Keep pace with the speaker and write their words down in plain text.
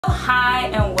Hi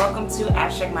and welcome to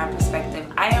Abstract My Perspective.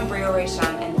 I am BRIO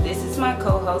Rashawn and this is my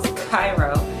co-host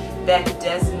Cairo that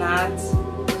does not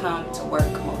come to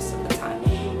work most of the time.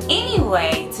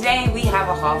 Anyway, today we have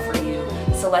a haul for you,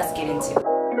 so let's get into it.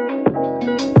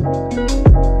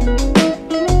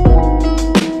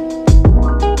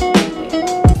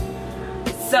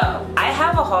 So, I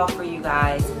have a haul for you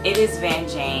guys. It is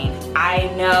Vanjane.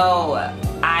 I know,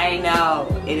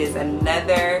 it is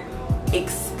another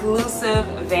exclusive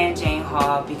Vanjane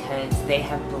haul because they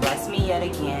have blessed me yet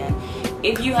again.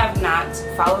 If you have not,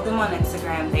 follow them on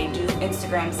Instagram. They do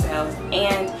Instagram sales,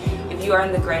 and if you are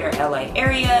in the greater LA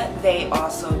area, they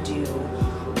also do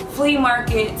flea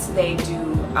markets, they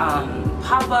do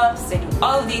pop-ups, they do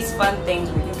all of these fun things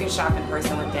where you can shop in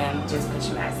person with them. Just put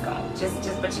your mask on.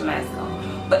 Just put your mask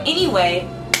on. But anyway,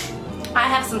 I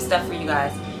have some stuff for you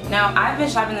guys. Now, I've been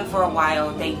shopping them for a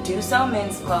while. They do sell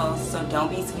men's clothes, so don't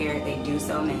be scared. They do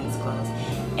sell men's clothes.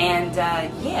 And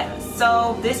yeah,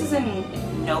 so this is in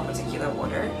no particular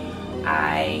order.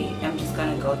 I am just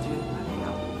gonna go through my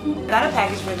mail. Got a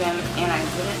package for them and I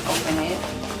didn't open it,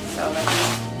 so let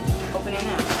me open it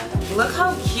now. Look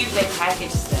how cute they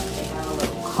package stuff. They have a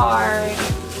little card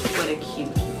with a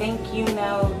cute thank you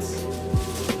note,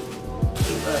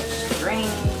 cute little string.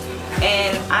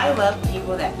 And I love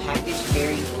people that package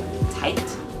very tight.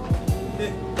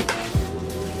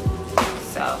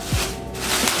 So,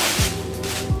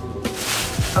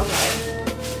 okay.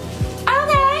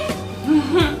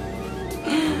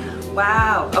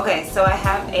 Wow. Okay, so I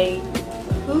have a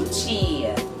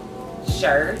Poochie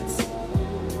shirt.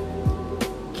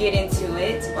 Get into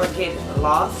it or get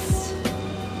lost.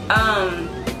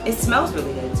 It smells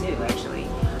really good too, actually.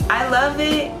 I love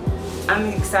it. I'm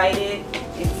excited.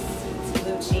 It's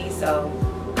Poochie, so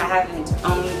I haven't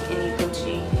owned any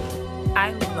Poochie.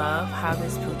 I love how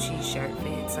this Poochie shirt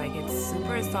fits. Like, it's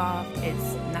super soft,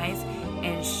 it's nice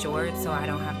and short, so I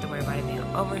don't have to worry about it being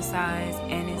oversized,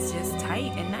 and it's just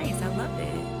tight and nice. I love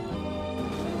it.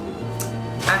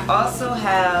 I also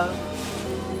have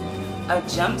a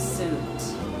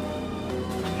jumpsuit.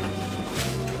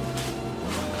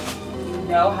 You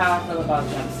know how I feel about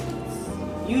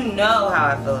jumpsuits. You know how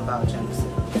I feel about jumpsuits.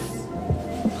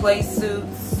 Play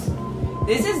suits.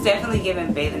 This is definitely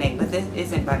giving Bathing, but this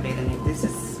isn't by Bathing. This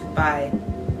is by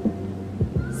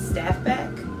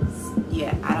Staffback.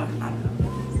 Yeah, I don't know.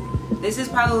 This is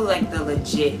probably like the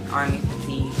legit army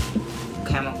fatigue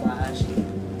camouflage.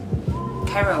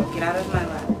 Cairo, get out of my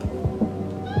lap.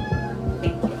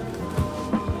 Thank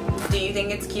you. Do you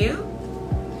think it's cute?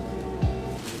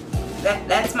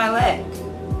 That's my leg.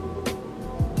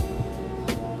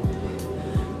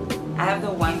 I have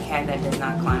the one cat that does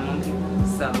not climb on people,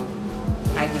 so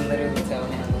I can literally tell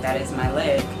him that is my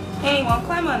leg and he won't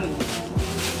climb on me.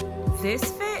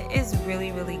 This fit is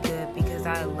really, really good because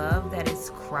I love that it's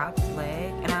cropped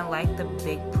leg and I like the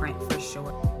big print for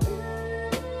sure.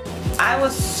 I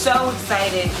was so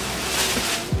excited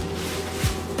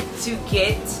to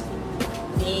get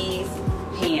these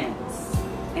pants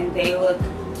and they look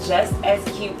just as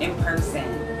cute in person,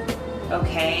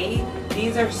 okay?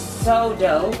 These are so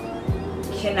dope.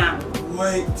 Cannot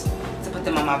wait to put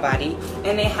them on my body.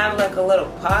 And they have like a little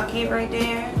pocket right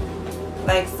there.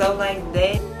 Like so, like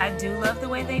this. I do love the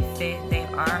way they fit. They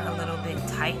are a little bit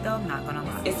tight though, I'm not gonna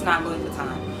lie. It's not Louis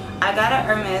Vuitton. I got a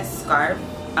Hermes scarf.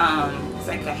 It's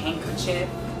like a handkerchief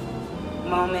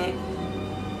moment.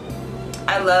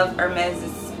 I love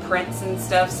Hermes's prints and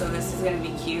stuff, so this is gonna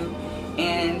be cute.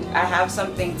 And I have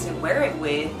something to wear it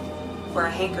with for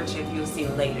a handkerchief you'll see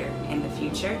later in the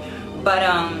future. But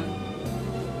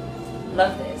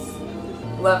love this.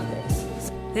 Love this.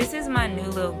 This is my new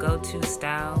little go-to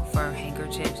style for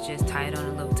handkerchiefs. Just tie it on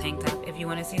a little tank top. If you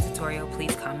want to see a tutorial,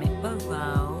 please comment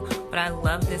below. But I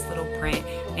love this little print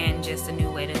and just a new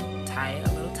way to tie a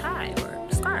little tie or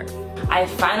scarf. I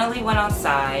finally went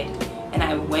outside and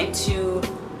I went to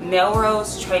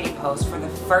Melrose Trading Post for the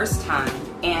first time,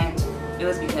 and it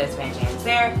was because Vanjane's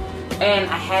there and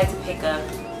I had to pick up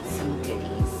some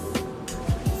goodies.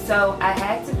 So I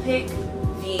had to pick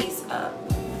these up.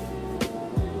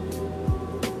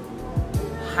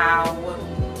 How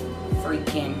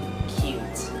freaking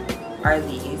cute are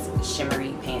these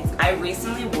shimmery pants? I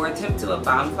recently wore them to a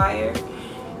bonfire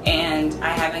and I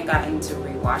haven't gotten to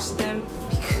rewash them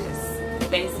because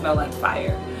they smell like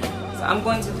fire. So I'm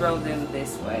going to throw them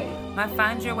this way. My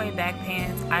Find Your Way back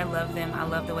pants, I love them. I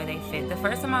love the way they fit. The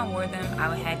first time I wore them,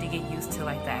 I had to get used to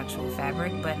like the actual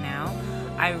fabric, but now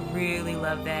I really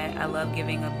love that. I love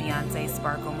giving a Beyonce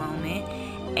sparkle moment,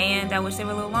 and I wish they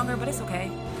were a little longer, but it's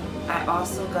okay. I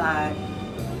also got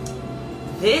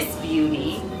this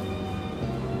beauty.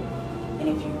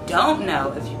 And if you don't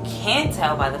know, if you can't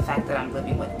tell by the fact that I'm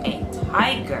living with a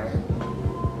tiger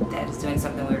that is doing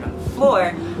something weird on the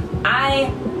floor, I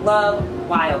love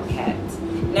wildcats.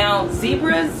 Now,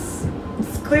 zebras,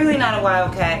 it's clearly not a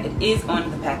wildcat. It is on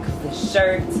the back of the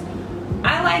shirt.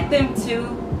 I like them too,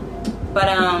 but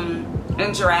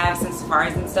and giraffes and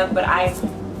safaris and stuff, but I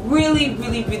really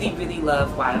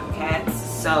love wildcats.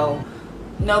 So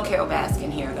no Carol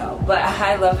Baskin here though, but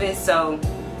I love it. So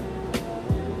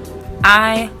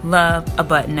I love a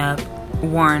button-up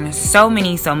worn so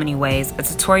many ways. A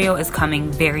tutorial is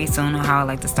coming very soon on how I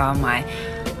like to style my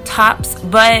tops,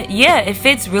 but yeah, it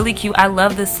fits really cute. I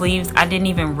love the sleeves. I didn't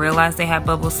even realize they had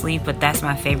bubble sleeve, but that's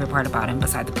my favorite part about them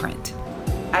beside the print.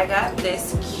 I got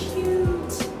this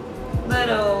cute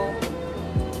little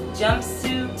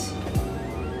jumpsuit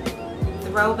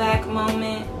throwback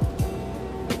moment.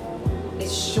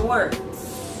 It's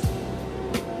shorts.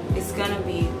 It's gonna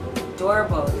be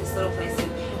adorable, this little play suit.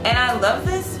 And I love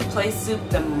this play suit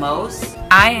the most.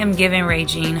 I am giving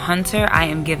Regine Hunter, I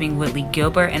am giving Whitley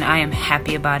Gilbert, and I am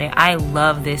happy about it. I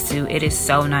love this suit. It is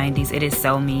so 90s. It is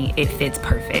so me. It fits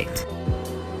perfect.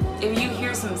 If you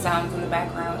hear some sounds in the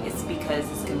background, it's because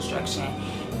it's construction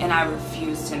and I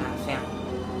refuse to not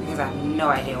film because I have no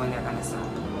idea when they're gonna stop.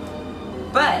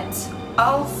 But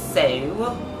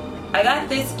also, I got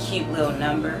this cute little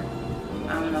number.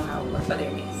 I don't know how it works, but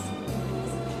there it is.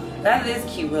 Got this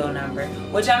cute little number,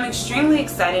 which I'm extremely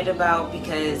excited about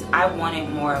because I wanted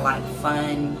more like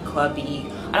fun,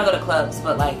 clubby, I don't go to clubs,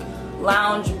 but like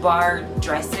lounge bar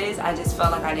dresses. I just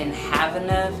felt like I didn't have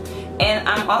enough. And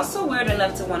I'm also weird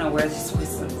enough to want to wear this with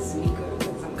some sneakers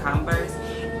and some Converse.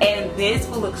 And this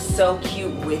will look so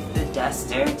cute with the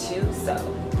duster too, so.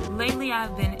 Lately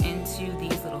I've been into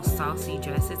these little saucy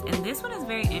dresses, and this one is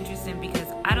very interesting because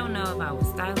I don't know if I was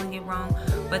styling it wrong,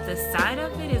 but the side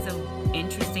of it is an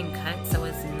interesting cut, so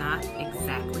it's not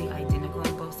exactly identical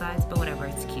on both sides, but whatever,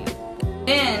 it's cute.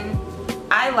 Then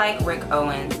I like Rick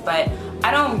Owens, but I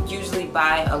don't usually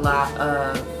buy a lot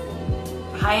of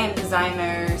high-end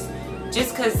designers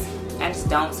just because I just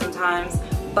don't sometimes,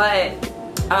 but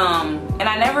and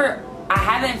I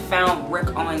haven't found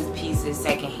Rick Owens pieces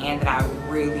secondhand that I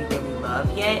really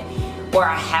love yet, or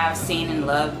I have seen and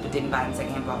loved but didn't buy them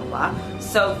secondhand, blah blah blah.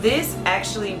 So this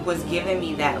actually was giving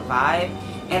me that vibe,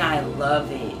 and I love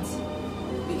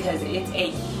it because it's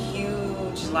a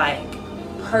huge, like,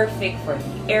 perfect for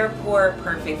the airport,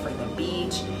 perfect for the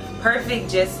beach, perfect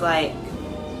just like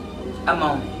a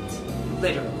moment,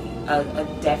 literally a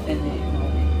definite moment.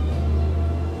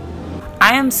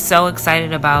 I am so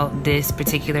excited about this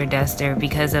particular duster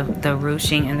because of the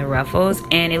ruching and the ruffles,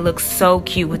 and it looks so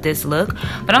cute with this look.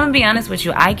 But I'm gonna be honest with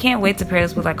you, I can't wait to pair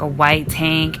this with like a white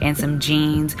tank and some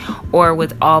jeans, or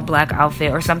with all black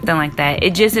outfit or something like that.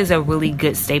 It just is a really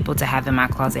good staple to have in my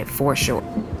closet for sure.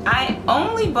 I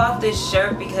only bought this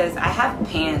shirt because I have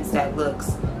pants that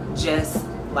looks just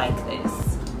like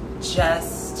this,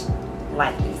 just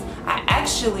like this. I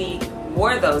actually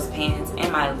wore those pants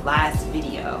in my last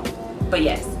video. But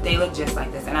yes, they look just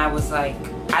like this. And I was like,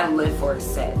 I live for a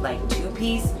set. Like,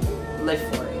 two-piece, live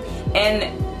for it.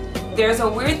 And there's a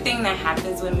weird thing that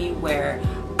happens with me where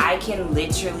I can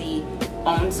literally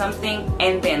own something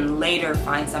and then later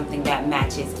find something that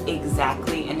matches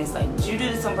exactly. And it's like, did you do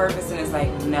this on purpose? And it's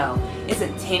like, no. It's a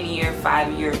 10-year,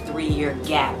 5-year, 3-year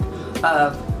gap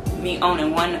of me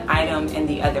owning one item and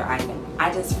the other item. I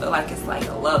just feel like it's like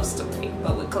a love story,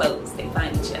 but with clothes, they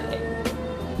find each other.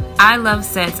 I love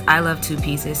sets, I love two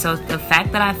pieces, so the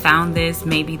fact that I found this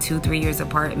maybe 2-3 years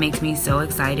apart makes me so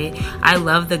excited. I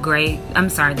love the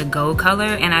the gold color,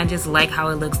 and I just like how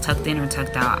it looks tucked in or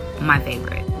tucked out. My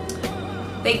favorite.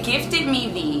 They gifted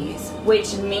me these,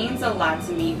 which means a lot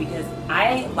to me because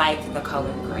I like the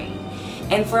color green.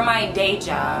 And for my day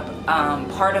job,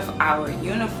 part of our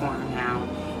uniform now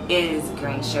is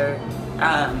green shirt.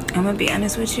 I'm gonna be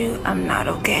honest with you, I'm not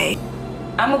okay.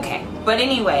 I'm okay, but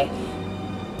anyway,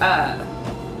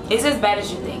 it's as bad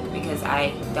as you think because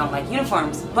I don't like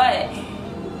uniforms, but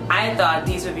I thought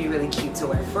these would be really cute to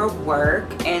wear for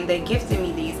work, and they gifted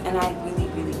me these, and I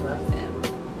really love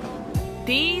them.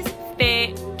 These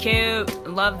fit cute,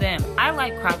 love them. I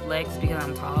like cropped legs because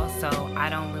I'm tall, so I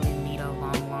don't really need a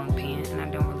long pant, and I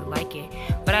don't really like it,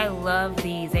 but I love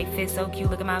these. They fit so cute.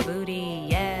 Look at my booty.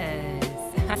 Yes.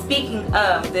 Speaking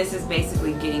of, this is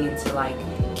basically getting into like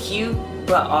cute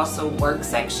but also work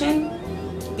section.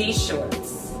 These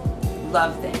shorts,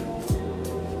 love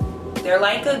them. They're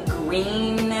like a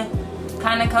green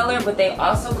kind of color, but they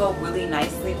also go really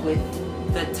nicely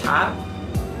with the top,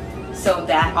 so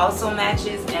that also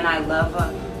matches. And I love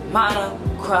a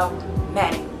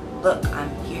monochromatic look. I'm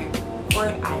here for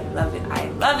it. I love it. I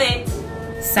love it.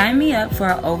 Sign me up for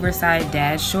an oversized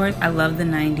dad short. I love the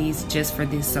 90s just for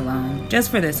this alone. Just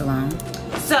for this alone.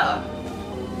 So,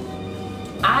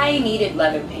 I needed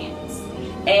leather pants.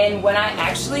 And when I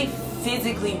actually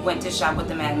physically went to shop with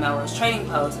them at Melrose Trading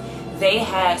Post, they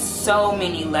had so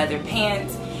many leather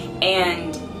pants.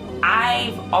 And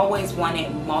I've always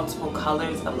wanted multiple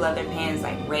colors of leather pants,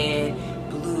 like red,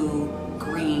 blue,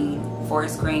 green,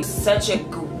 forest green. Such a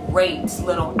great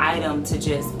little item to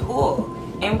just pull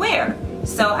and wear.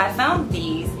 So I found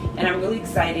these and I'm really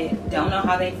excited. Don't know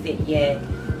how they fit yet.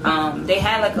 They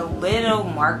had like a little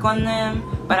mark on them,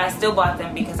 but I still bought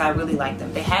them because I really like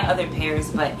them. They had other pairs,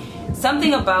 but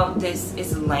something about this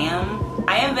is lamb.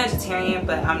 I am vegetarian,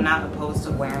 but I'm not opposed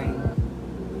to wearing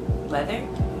leather.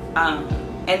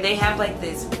 And they have like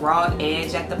this raw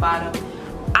edge at the bottom.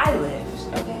 I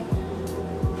lived, okay?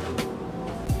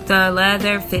 The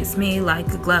leather fits me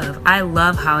like a glove. I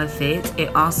love how it fits.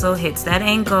 It also hits that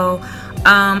ankle.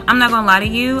 I'm not gonna lie to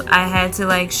you, I had to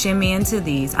like shimmy into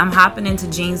these. I'm hopping into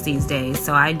jeans these days,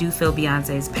 so I do feel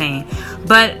Beyonce's pain.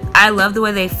 But I love the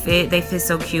way they fit. They fit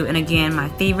so cute. And again, my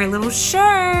favorite little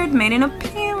shirt made an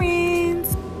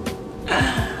appearance.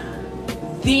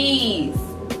 These.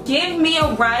 Give me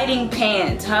a riding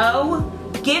pant, ho.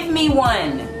 Give me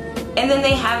one. And then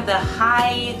they have the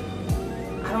high,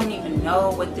 I don't even know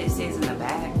what this is in the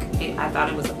back. I thought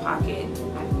it was a pocket.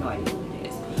 I have no idea what it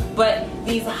is. But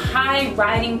these high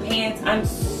riding pants, I'm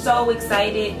so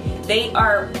excited. They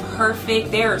are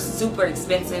perfect. They're super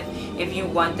expensive if you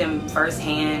want them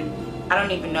firsthand. I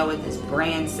don't even know what this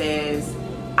brand says.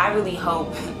 I really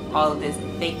hope all of this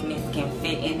thickness can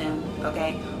fit in them,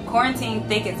 okay? Quarantine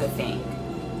thick is a thing.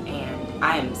 And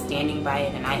I am standing by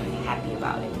it and I am happy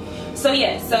about it. So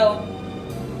yeah, so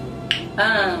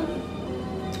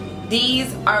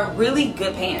these are really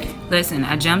good pants. Listen,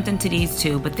 I jumped into these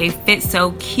too, but they fit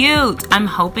so cute. I'm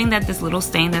hoping that this little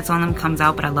stain that's on them comes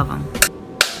out, but I love them.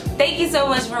 Thank you so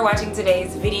much for watching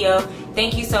today's video.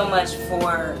 Thank you so much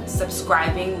for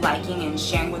subscribing, liking, and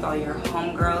sharing with all your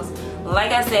homegirls.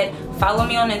 Like I said, follow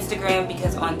me on Instagram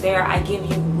because on there I give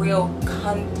you real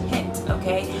content,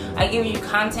 okay? I give you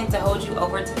content to hold you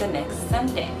over to the next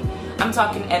Sunday. I'm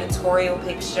talking editorial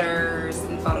pictures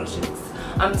and photo shoots.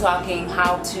 I'm talking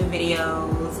how-to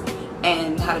videos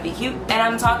and how to be cute. And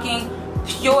I'm talking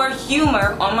pure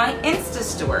humor on my Insta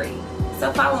story.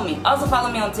 So follow me. Also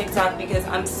follow me on TikTok because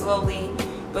I'm slowly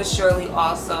but surely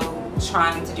also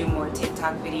trying to do more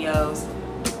TikTok videos.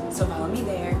 So follow me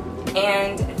there.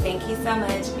 And thank you so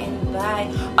much and bye.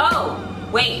 Oh,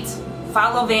 wait.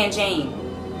 Follow Vanjane.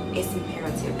 It's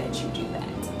imperative that you do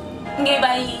that. Okay,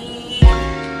 bye.